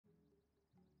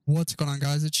What's going on,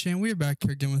 guys? It's Shane. We're back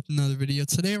here again with another video.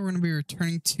 Today we're going to be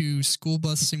returning to School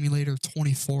Bus Simulator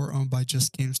 24 owned by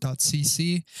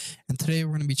justgames.cc, and today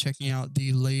we're going to be checking out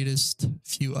the latest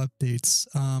few updates.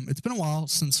 It's been a while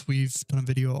since we've done a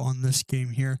video on this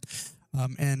game here,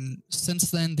 and since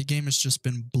then the game has just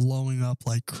been blowing up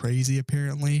like crazy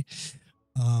apparently.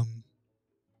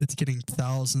 It's getting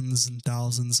thousands and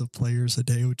thousands of players a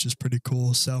day, which is pretty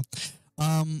cool. So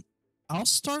I'll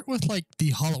start with like the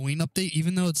Halloween update,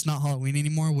 even though it's not Halloween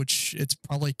anymore, which it's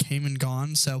probably came and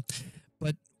gone. So,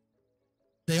 but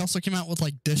they also came out with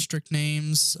like district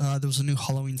names. There was a new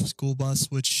Halloween school bus,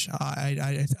 which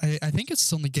I think it's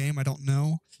still in the game. I don't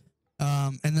know.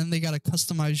 And then they got a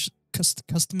customization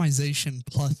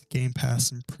plus Game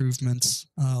Pass improvements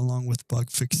along with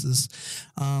bug fixes.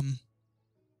 And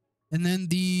then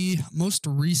the most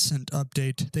recent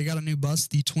update, they got a new bus,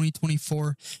 the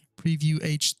 2024 Preview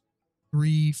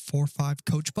H345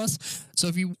 coach bus. So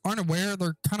if you aren't aware,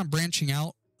 they're kind of branching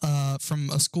out from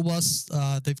a school bus.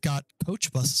 They've got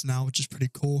coach buses now, which is pretty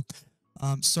cool.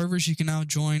 Servers, you can now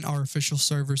join our official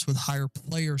servers with higher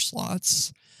player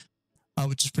slots,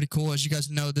 which is pretty cool. As you guys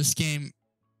know, this game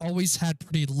always had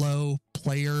pretty low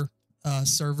player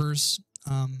servers.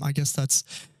 I guess that's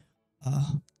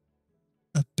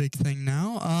a big thing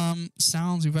now.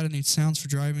 Sounds, we've added new sounds for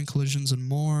driving, collisions, and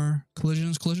more.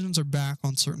 Collisions are back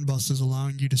on certain buses,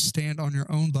 allowing you to stand on your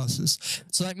own buses.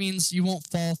 So that means you won't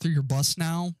fall through your bus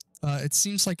now. It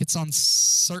seems like it's on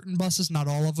certain buses, not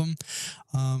all of them.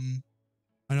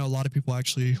 I know a lot of people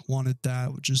actually wanted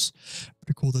that, which is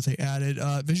pretty cool that they added.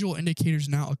 Visual indicators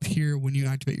now appear when you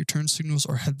activate your turn signals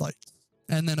or headlights,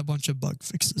 and then a bunch of bug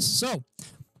fixes. So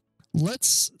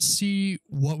let's see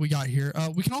what we got here.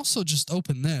 We can also just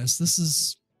open this. This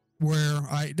is where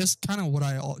this is kind of what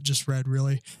I just read,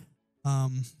 really.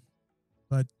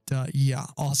 Yeah,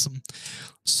 awesome.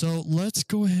 So let's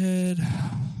go ahead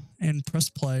and press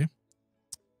play.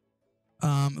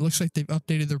 It looks like they've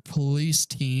updated their police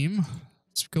team.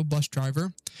 Let's go bus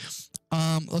driver.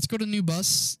 Let's go to new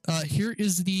bus. Here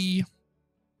is the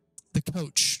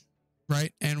coach,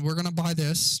 right? And we're gonna buy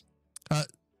this.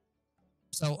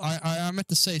 So I meant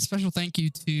to say special thank you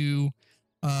to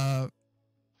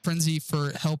Frenzy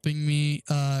for helping me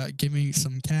give me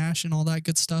some cash and all that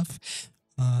good stuff.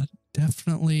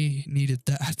 Definitely needed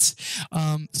that.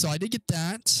 So I did get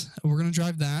that. We're gonna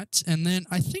drive that, and then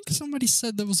I think somebody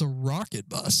said there was a rocket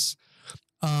bus.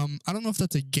 I don't know if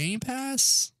that's a Game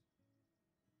Pass.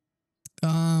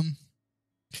 Oh,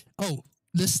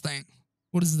 this thing.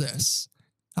 What is this?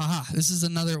 Aha, this is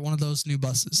another one of those new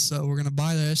buses. So we're gonna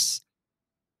buy this.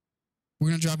 We're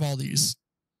going to drive all these.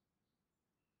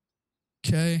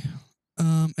 Okay.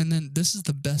 And then this is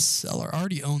the best seller. I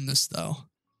already own this, though.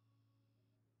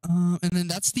 And then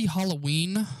that's the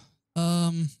Halloween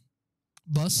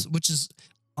bus, which is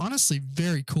honestly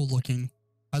very cool looking.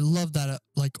 I love that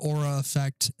like aura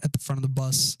effect at the front of the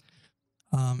bus.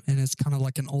 And it's kind of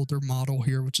like an older model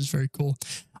here, which is very cool.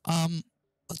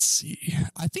 Let's see.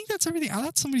 I think that's everything. I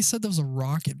thought somebody said there was a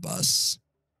rocket bus.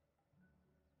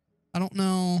 I don't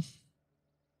know.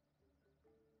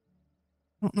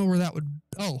 I don't know where that would...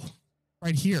 Oh,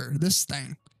 right here. This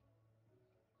thing.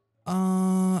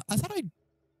 I thought I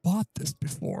bought this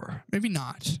before. Maybe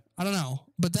not. I don't know.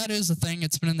 But that is a thing.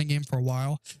 It's been in the game for a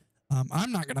while.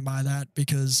 I'm not going to buy that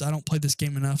because I don't play this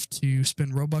game enough to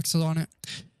spend Robux on it.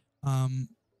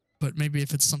 But maybe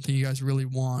if it's something you guys really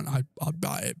want, I'll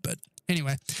buy it. But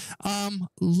anyway,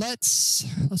 let's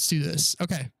do this.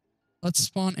 Okay. Let's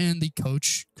spawn in the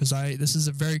coach because this is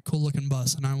a very cool looking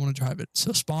bus and I want to drive it.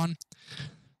 So spawn.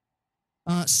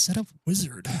 Set up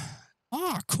wizard.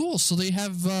 Ah, cool. So they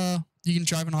have you can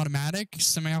drive an automatic,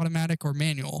 semi-automatic, or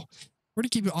manual. We're gonna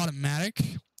keep it automatic.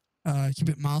 Keep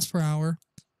it miles per hour.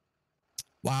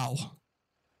 Wow.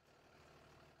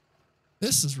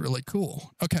 This is really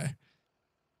cool. Okay.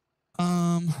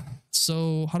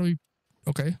 So how do we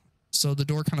okay. So the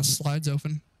door kind of slides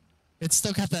open. It's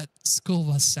still got that school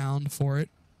bus sound for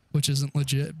it, which isn't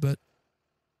legit, but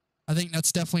I think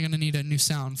that's definitely going to need a new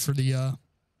sound for the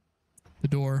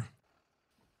door.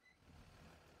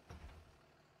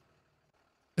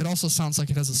 It also sounds like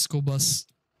it has a school bus,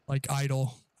 like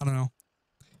idle. I don't know.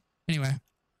 Anyway.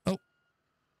 Oh.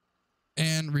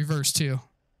 And reverse too.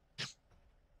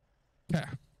 Okay.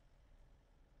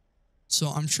 So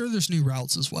I'm sure there's new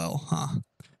routes as well, huh?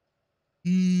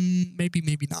 Maybe,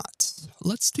 maybe not.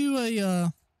 Let's do a,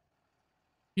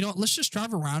 you know, let's just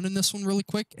drive around in this one really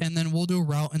quick, and then we'll do a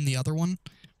route in the other one.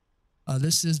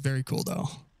 This is very cool, though.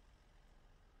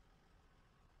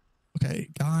 Okay,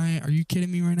 guy, are you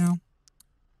kidding me right now?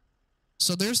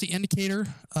 So there's the indicator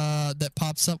that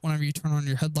pops up whenever you turn on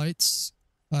your headlights.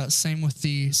 Same with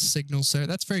the signals there.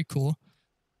 That's very cool.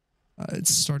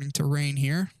 It's starting to rain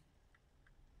here.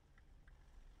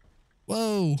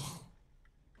 Whoa.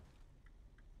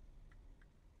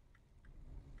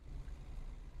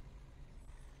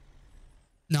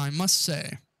 Now, I must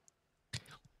say,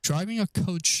 driving a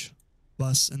coach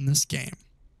bus in this game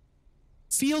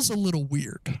feels a little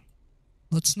weird.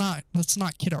 Let's not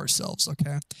kid ourselves,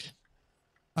 okay?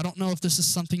 I don't know if this is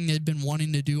something they've been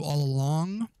wanting to do all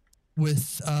along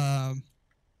with,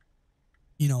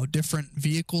 you know, different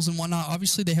vehicles and whatnot.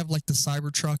 Obviously, they have like the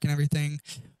Cybertruck and everything,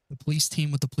 the police team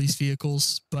with the police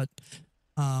vehicles, but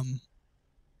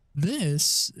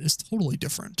this is totally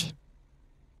different.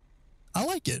 I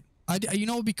like it. You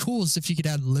know what would be cool is if you could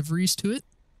add liveries to it,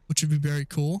 which would be very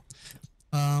cool.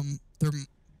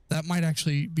 That might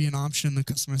actually be an option in the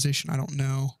customization. I don't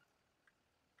know.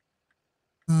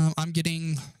 I'm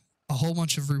getting a whole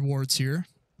bunch of rewards here,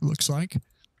 it looks like.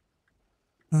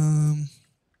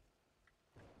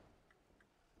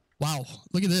 Wow,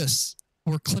 look at this.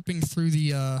 We're clipping through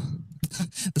the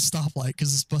the stoplight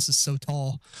because this bus is so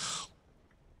tall.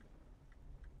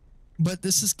 But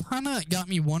this has kind of got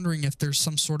me wondering if there's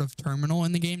some sort of terminal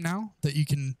in the game now that you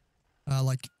can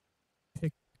like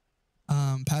pick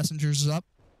passengers up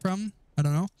from. I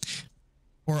don't know.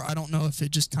 Or I don't know if it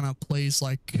just kind of plays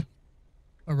like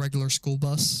a regular school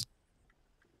bus.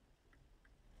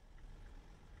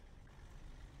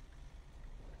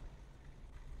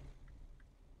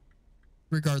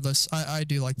 Regardless, I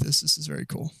do like this. This is very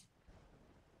cool.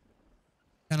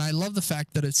 And I love the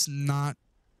fact that it's not...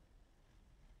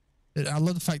 I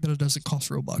love the fact that it doesn't cost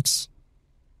Robux.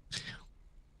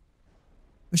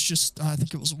 It's just, I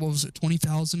think it was, what was it,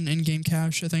 20,000 in-game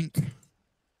cash, I think.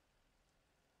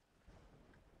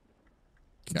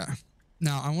 Okay.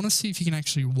 Now, I want to see if you can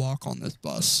actually walk on this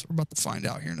bus. We're about to find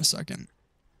out here in a second.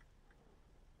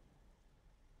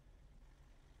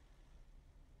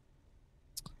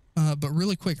 But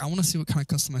really quick, I want to see what kind of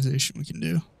customization we can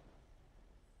do.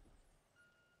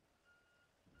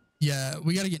 Yeah,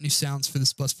 we got to get new sounds for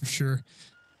this bus for sure.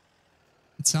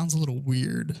 It sounds a little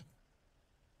weird.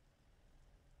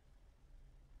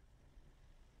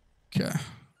 Okay.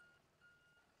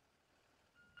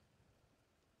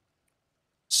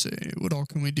 See, what all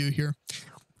can we do here?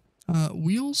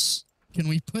 Wheels, can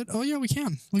we put... Oh, yeah, we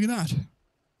can. Look at that.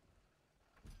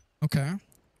 Okay.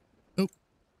 Oh.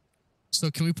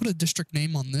 So can we put a district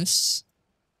name on this?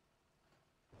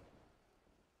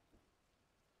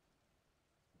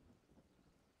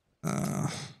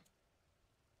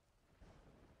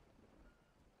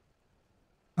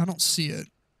 I don't see it.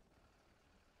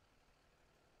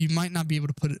 You might not be able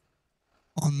to put it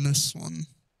on this one.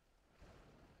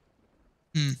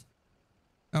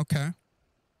 Okay.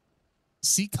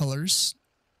 Seat colors.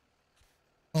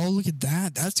 Oh, look at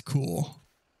that. That's cool.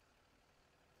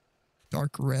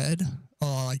 Dark red.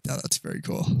 Oh, I like that. That's very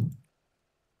cool.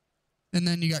 And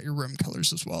then you got your rim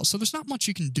colors as well. So there's not much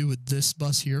you can do with this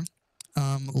bus here.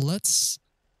 Let's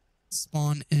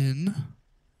spawn in.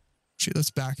 Actually,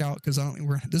 let's back out because I don't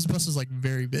think this bus is like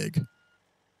very big.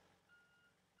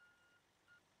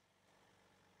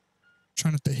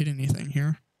 Trying not to hit anything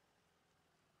here.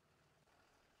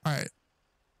 All right.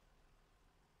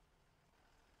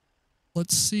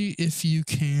 Let's see if you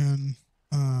can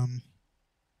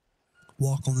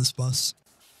walk on this bus.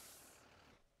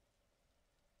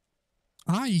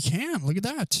 Ah, you can. Look at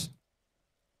that.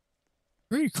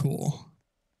 Very cool.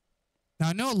 Now,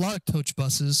 I know a lot of coach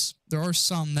buses. There are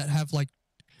some that have like,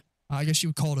 I guess you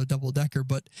would call it a double-decker,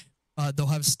 but they'll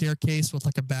have a staircase with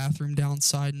like a bathroom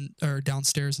downside or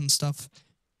downstairs and stuff,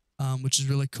 which is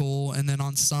really cool. And then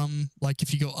on some, like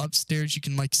if you go upstairs, you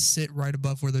can like sit right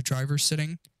above where the driver's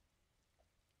sitting,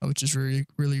 which is really,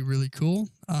 really, really cool.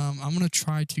 I'm going to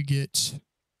try to get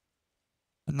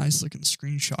a nice looking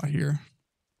screenshot here.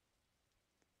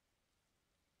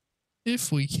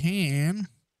 If we can.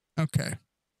 Okay.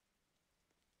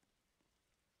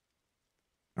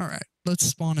 All right. Let's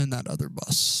spawn in that other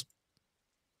bus.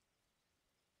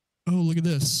 Oh, look at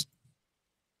this.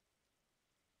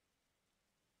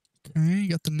 Okay, you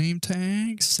got the name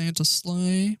tag, Santa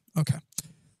Sleigh. Okay.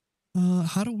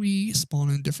 How do we spawn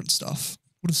in different stuff?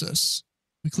 What is this?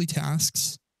 Weekly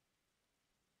tasks.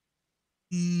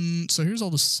 So here's all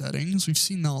the settings. We've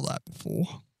seen all that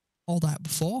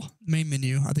before. Main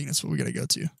menu. I think that's what we got to go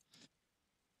to.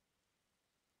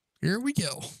 Here we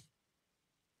go.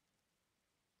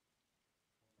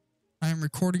 I am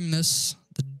recording this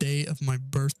the day of my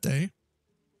birthday.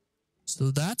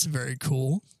 So that's very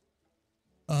cool.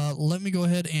 Let me go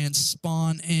ahead and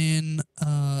spawn in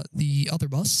the other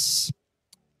bus.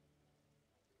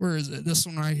 Where is it? This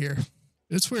one right here.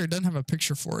 It's weird. It doesn't have a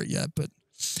picture for it yet, but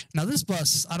now this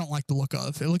bus, I don't like the look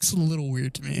of. It looks a little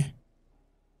weird to me.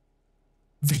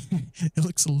 It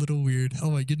looks a little weird. Oh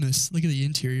my goodness. Look at the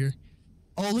interior.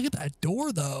 Oh, look at that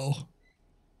door though.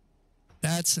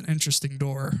 That's an interesting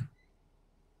door.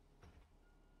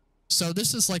 So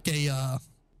this is like a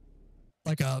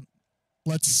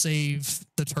let's save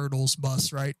the turtles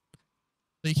bus, right?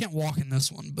 So you can't walk in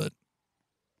this one, but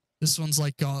this one's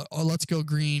like oh, let's go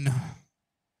green.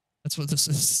 That's what this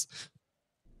is.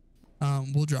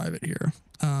 We'll drive it here.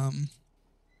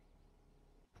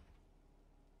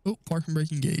 Oh, parking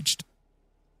brake engaged.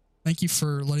 Thank you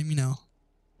for letting me know.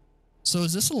 So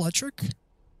is this electric?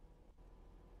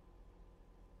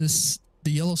 The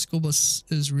yellow school bus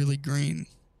is really green.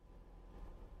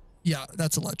 Yeah,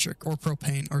 that's electric or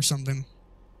propane or something.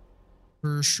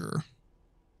 For sure.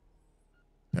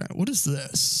 Okay, what is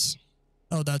this?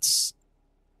 Oh, that's...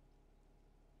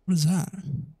 What is that?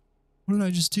 What did I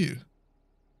just do?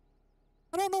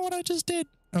 I don't know what I just did.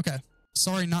 Okay.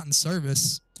 Sorry, not in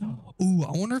service. Ooh,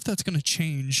 I wonder if that's going to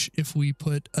change if we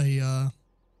put a...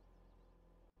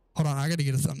 Hold on, I got to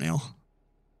get a thumbnail.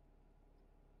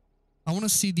 I want to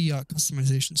see the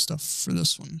customization stuff for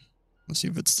this one. Let's see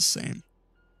if it's the same.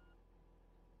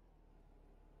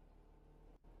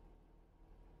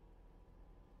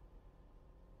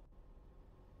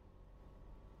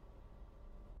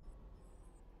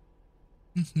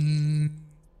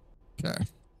 Okay.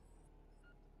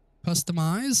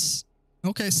 Customize.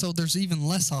 Okay, so there's even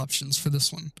less options for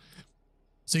this one.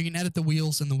 So you can edit the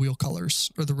wheels and the wheel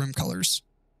colors or the rim colors.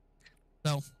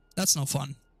 So that's no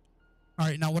fun. All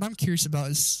right, now what I'm curious about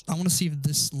is I want to see if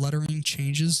this lettering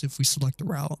changes if we select the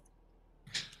route.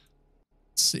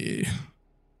 Let's see.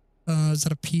 Is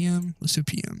that a PM? Let's do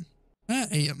PM.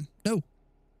 AM. No.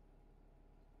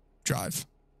 Drive.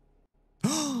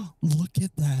 Look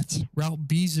at that. Route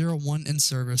B01 in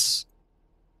service.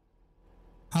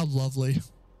 How lovely.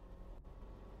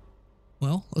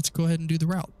 Well, let's go ahead and do the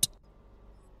route.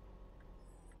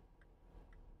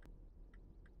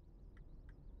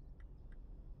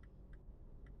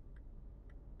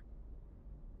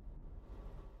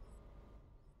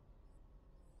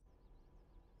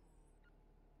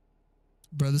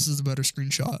 Bro, this is a better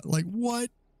screenshot. Like, what?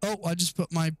 Oh, I just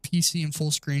put my PC in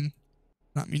full screen.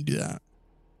 Not mean to do that.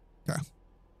 Okay.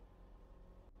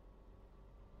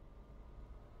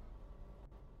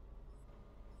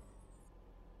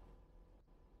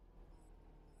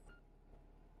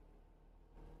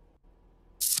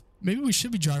 Maybe we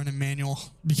should be driving in manual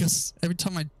because every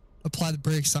time I apply the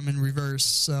brakes, I'm in reverse.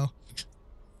 So,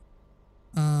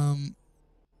 probably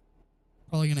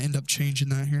going to end up changing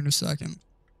that here in a second.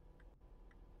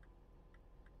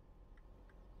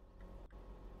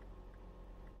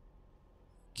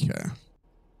 Okay.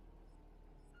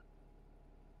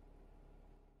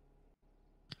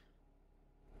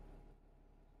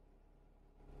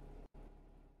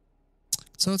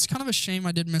 So it's kind of a shame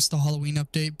I did miss the Halloween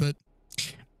update, but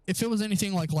if it was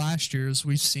anything like last year's,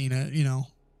 we've seen it, you know.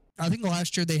 I think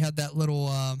last year they had that little,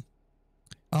 I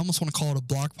almost want to call it a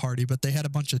block party, but they had a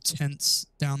bunch of tents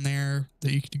down there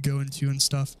that you could go into and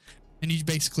stuff. And you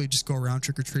basically just go around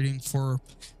trick-or-treating for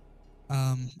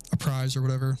a prize or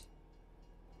whatever.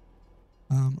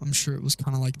 I'm sure it was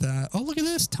kind of like that. Oh, look at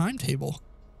this timetable.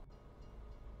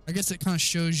 I guess it kind of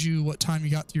shows you what time you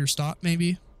got to your stop,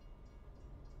 maybe.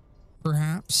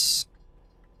 Perhaps.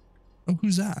 Oh,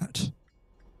 who's that?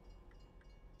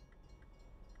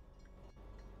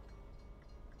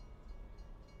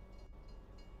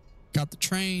 Got the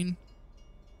train.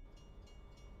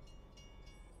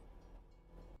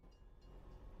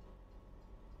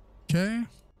 Okay.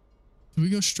 Do we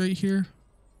go straight here?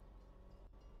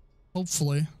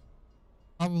 Hopefully.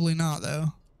 Probably not,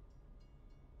 though.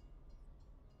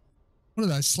 What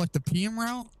did I select? The PM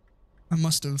route? I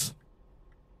must have.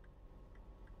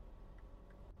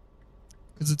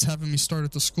 Because it's having me start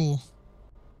at the school.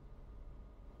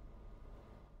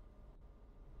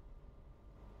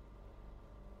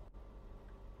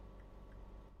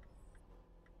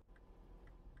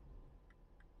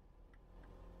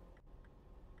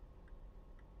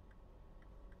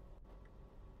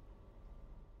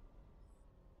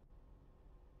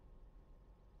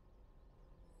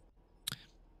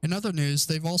 In other news,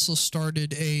 they've also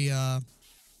started a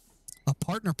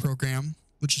partner program,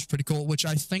 which is pretty cool, which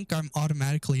I think I'm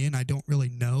automatically in. I don't really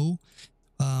know.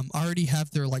 I already have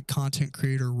their like content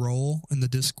creator role in the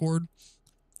Discord.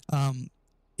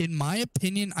 In my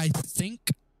opinion, I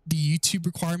think the YouTube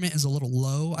requirement is a little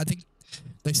low. I think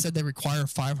they said they require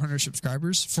 500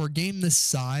 subscribers. For a game this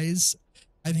size,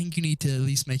 I think you need to at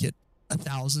least make it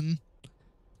 1,000.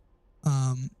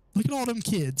 Look at all them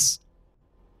kids.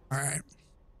 All right.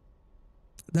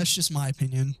 That's just my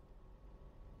opinion.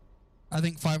 I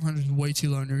think 500 is way too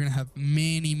low, and you're going to have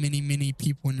many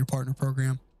people in your partner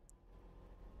program.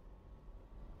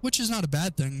 Which is not a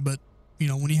bad thing, but, you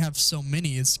know, when you have so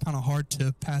many, it's kind of hard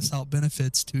to pass out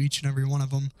benefits to each and every one of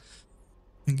them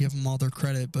and give them all their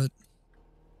credit, but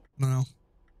I don't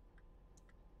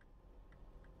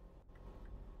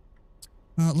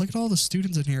know. Look at all the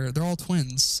students in here. They're all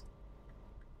twins.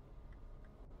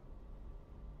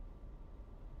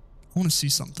 I want to see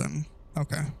something.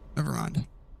 Okay, never mind.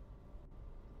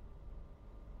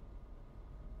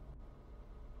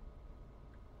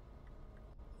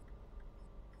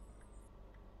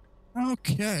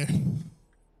 Okay.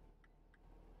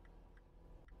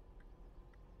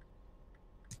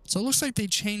 So it looks like they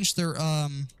changed their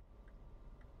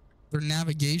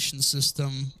navigation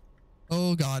system.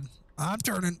 Oh God, I'm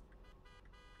turning.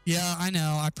 Yeah, I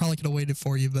know. I probably could have waited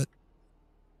for you, but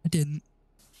I didn't.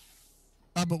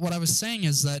 But what I was saying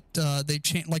is that they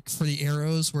changed, like for the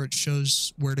arrows where it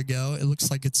shows where to go. It looks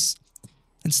like it's,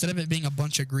 instead of it being a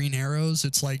bunch of green arrows,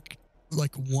 it's like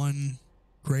one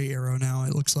gray arrow now.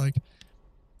 It looks like.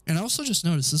 And I also just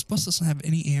noticed this bus doesn't have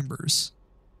any ambers.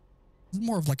 It's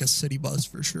more of like a city bus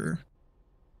for sure.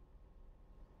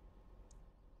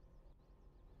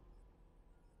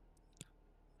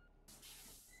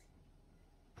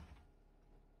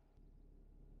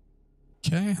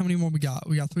 Okay, how many more we got?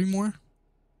 We got 3 more.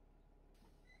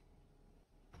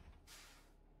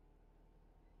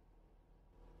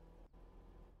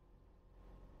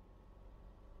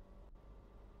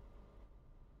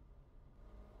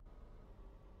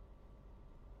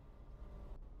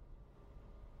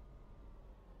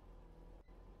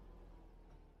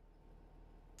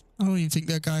 I don't even think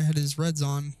that guy had his reds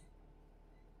on.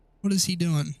 What is he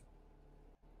doing?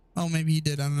 Oh, maybe he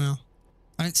did. I don't know.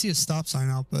 I didn't see a stop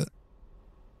sign out, but...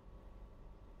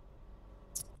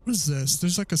 What is this?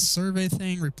 There's like a survey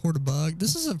thing, report a bug.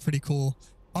 This is a pretty cool...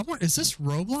 Is this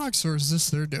Roblox or is this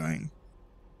they're doing?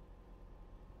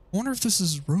 I wonder if this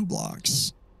is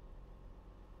Roblox.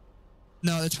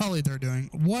 No, it's probably they're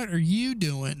doing. What are you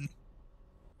doing?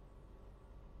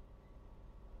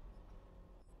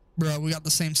 Bro, we got the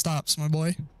same stops, my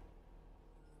boy.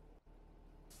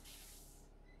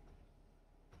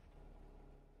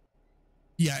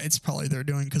 Yeah, it's probably they're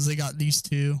doing because they got these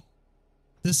two.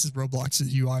 This is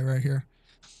Roblox's UI right here.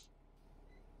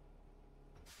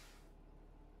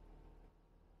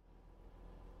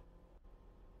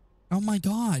 Oh my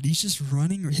God, he's just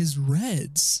running his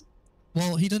reds.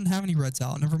 Well, he doesn't have any reds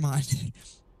out. Never mind.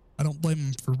 I don't blame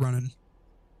him for running.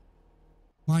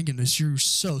 My goodness, you're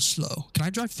so slow. Can I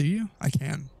drive through you? I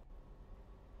can.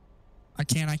 I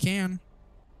can.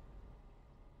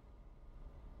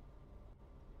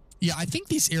 Yeah, I think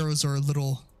these arrows are a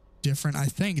little different. I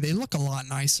think they look a lot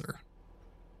nicer.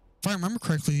 If I remember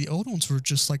correctly, the old ones were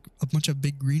just like a bunch of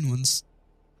big green ones.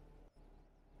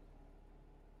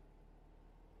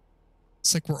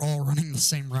 It's like we're all running the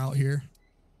same route here.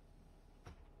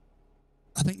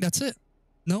 I think that's it.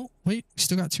 No, wait, we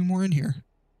still got 2 more in here.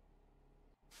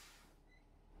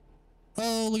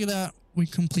 Oh, look at that. We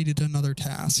completed another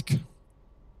task.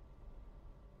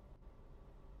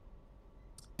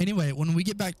 Anyway, when we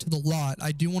get back to the lot,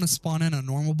 I do want to spawn in a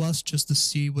normal bus just to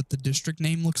see what the district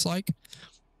name looks like.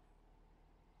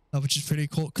 Which is pretty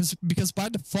cool. Because by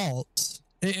default,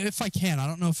 if I can, I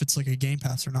don't know if it's like a game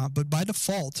pass or not, but by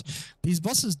default, these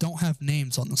buses don't have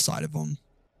names on the side of them.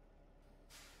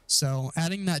 So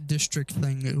adding that district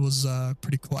thing, it was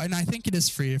pretty cool. And I think it is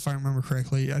free, if I remember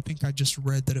correctly. I think I just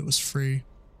read that it was free.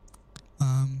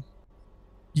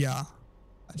 Yeah,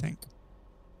 I think.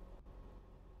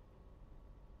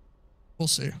 We'll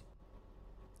see.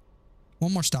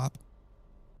 One more stop.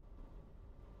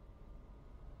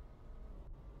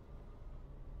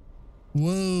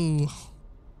 Whoa.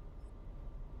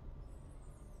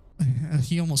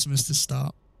 He almost missed his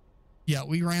stop. Yeah,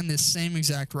 we ran this same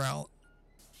exact route.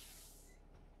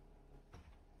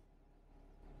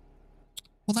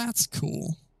 Well, that's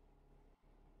cool.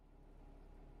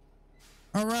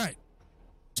 All right.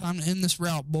 Time to end this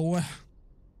route, boy.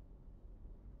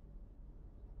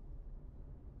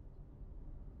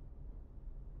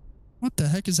 What the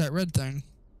heck is that red thing?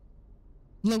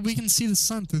 Look, we can see the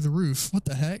sun through the roof. What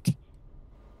the heck?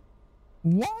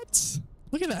 What?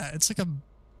 Look at that. It's like a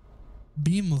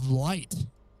beam of light.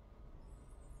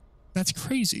 That's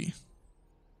crazy.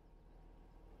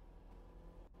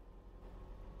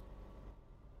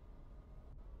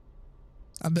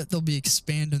 I bet they'll be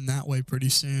expanding that way pretty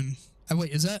soon. Oh,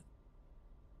 wait, is that?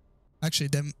 Actually,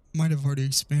 that might have already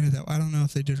expanded that way. I don't know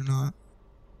if they did or not.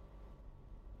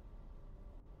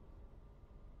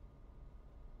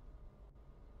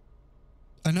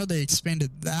 I know they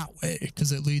expanded that way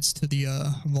because it leads to the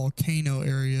volcano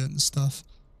area and stuff.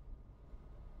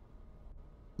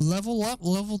 Level up,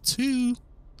 level 2.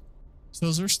 So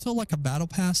is there still like a battle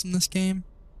pass in this game?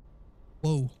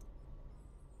 Whoa.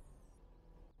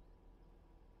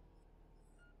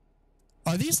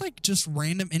 Are these like just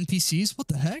random NPCs? What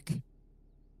the heck?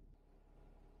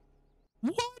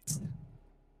 What?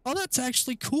 Oh, that's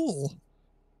actually cool.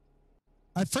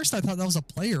 At first I thought that was a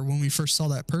player when we first saw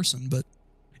that person, but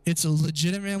it's a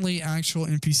legitimately actual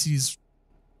NPCs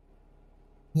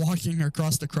walking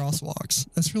across the crosswalks.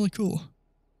 That's really cool.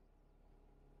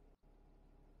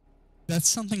 That's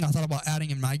something I thought about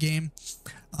adding in my game,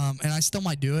 and I still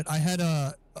might do it. I had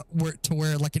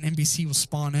where like an NPC will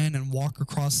spawn in and walk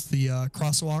across the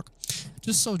crosswalk,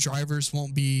 just so drivers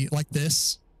won't be like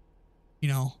this. You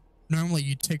know, normally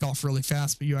you take off really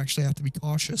fast, but you actually have to be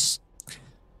cautious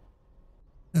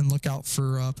and look out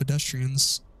for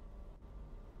pedestrians.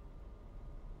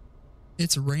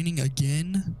 It's raining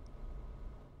again.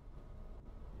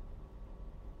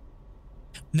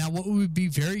 Now, what would be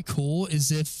very cool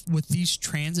is if with these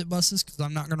transit buses, because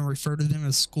I'm not going to refer to them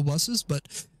as school buses,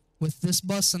 but with this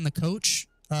bus and the coach,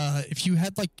 if you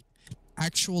had like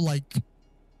actual like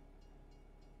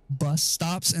bus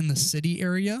stops in the city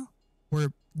area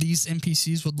where these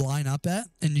NPCs would line up at,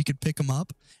 and you could pick them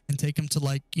up and take them to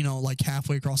like, you know, like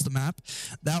halfway across the map,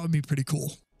 that would be pretty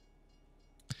cool.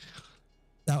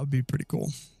 That would be pretty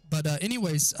cool. But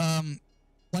anyways,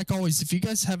 like always, if you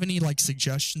guys have any like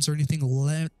suggestions or anything,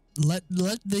 let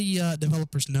the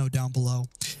developers know down below,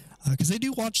 because they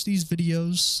do watch these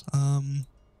videos.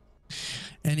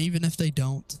 And even if they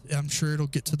don't, I'm sure it'll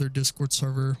get to their Discord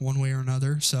server one way or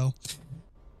another. So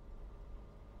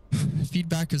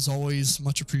feedback is always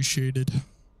much appreciated.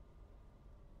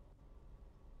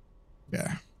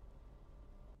 Yeah.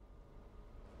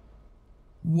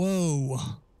 Whoa.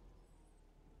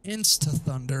 Insta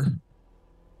thunder.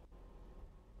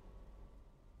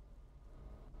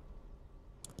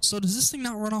 So does this thing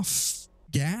not run off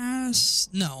gas?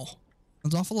 No.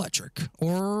 Runs off electric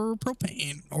or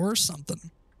propane or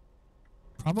something.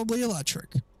 Probably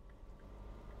electric.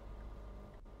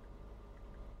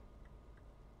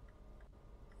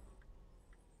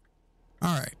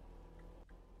 All right.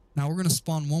 Now we're going to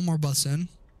spawn one more bus in.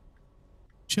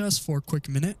 Just for a quick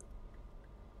minute.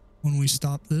 When we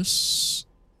stop this.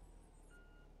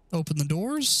 Open the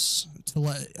doors to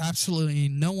let absolutely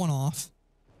no one off.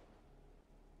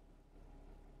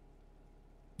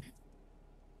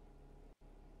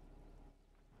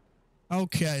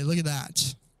 Okay, look at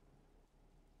that.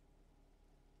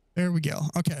 There we go.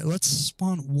 Okay, let's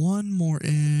spawn one more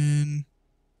in.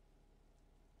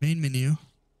 Main menu.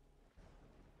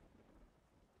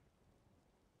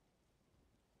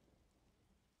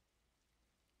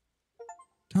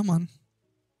 Come on.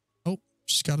 Oh,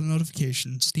 just got a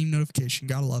notification. Steam notification.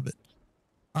 Gotta love it.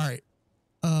 All right.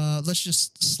 Let's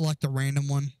just select a random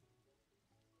one.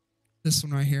 This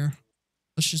one right here.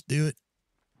 Let's just do it.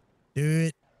 Do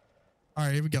it. All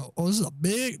right, here we go. Oh, this is a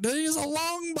big, this is a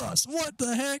long bus. What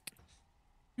the heck?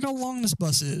 Look how long this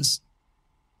bus is.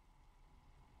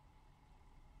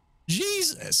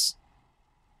 Jesus.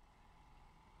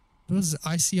 What is it?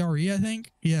 ICRE, I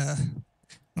think? Yeah.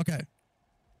 Okay.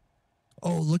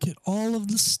 Oh, look at all of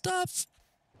the stuff.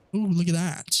 Ooh, look at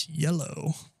that.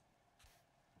 Yellow.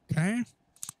 Okay.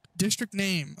 District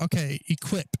name. Okay.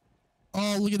 Equip.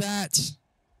 Oh, look at that.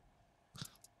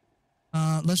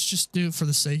 Let's just do it for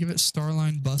the sake of it.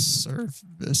 Starline Bus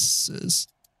Services.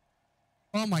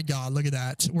 Oh my God, look at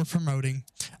that. We're promoting.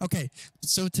 Okay,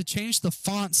 so to change the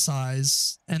font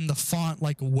size and the font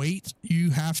like weight,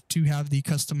 you have to have the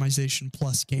Customization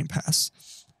Plus Game Pass.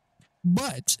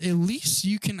 But at least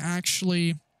you can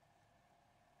actually,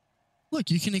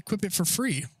 look, you can equip it for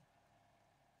free.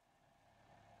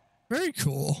 Very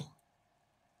cool.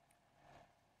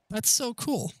 That's so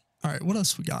cool. All right, what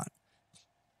else we got?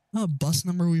 Oh, bus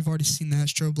number, we've already seen that.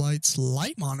 Strobe lights,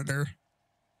 light monitor.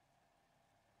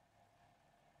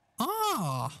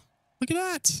 Ah, look at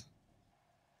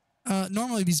that.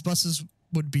 Normally these buses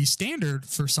would be standard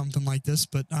for something like this,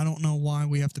 but I don't know why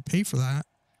we have to pay for that.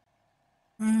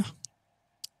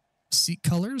 Seat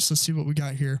colors, let's see what we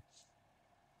got here.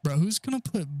 Bro, who's gonna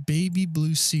put baby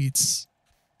blue seats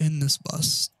in this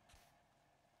bus?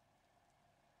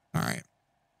 All right.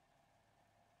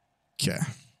 Okay.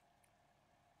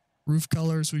 Roof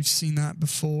colors, we've seen that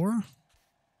before.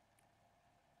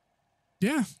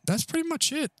 Yeah, that's pretty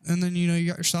much it. And then, you know, you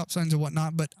got your stop signs and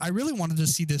whatnot. But I really wanted to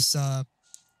see this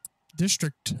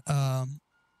district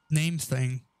name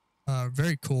thing.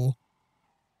 Very cool.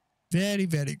 Very,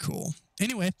 very cool.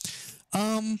 Anyway,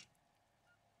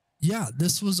 yeah,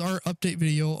 this was our update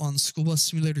video on School Bus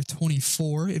Simulator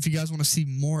 24. If you guys want to see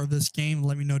more of this game,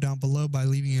 let me know down below by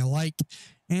leaving a like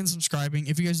and subscribing.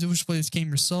 If you guys do wish to play this game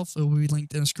yourself, it will be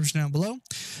linked in the description down below.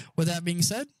 With that being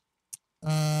said,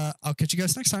 I'll catch you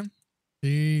guys next time.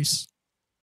 Peace.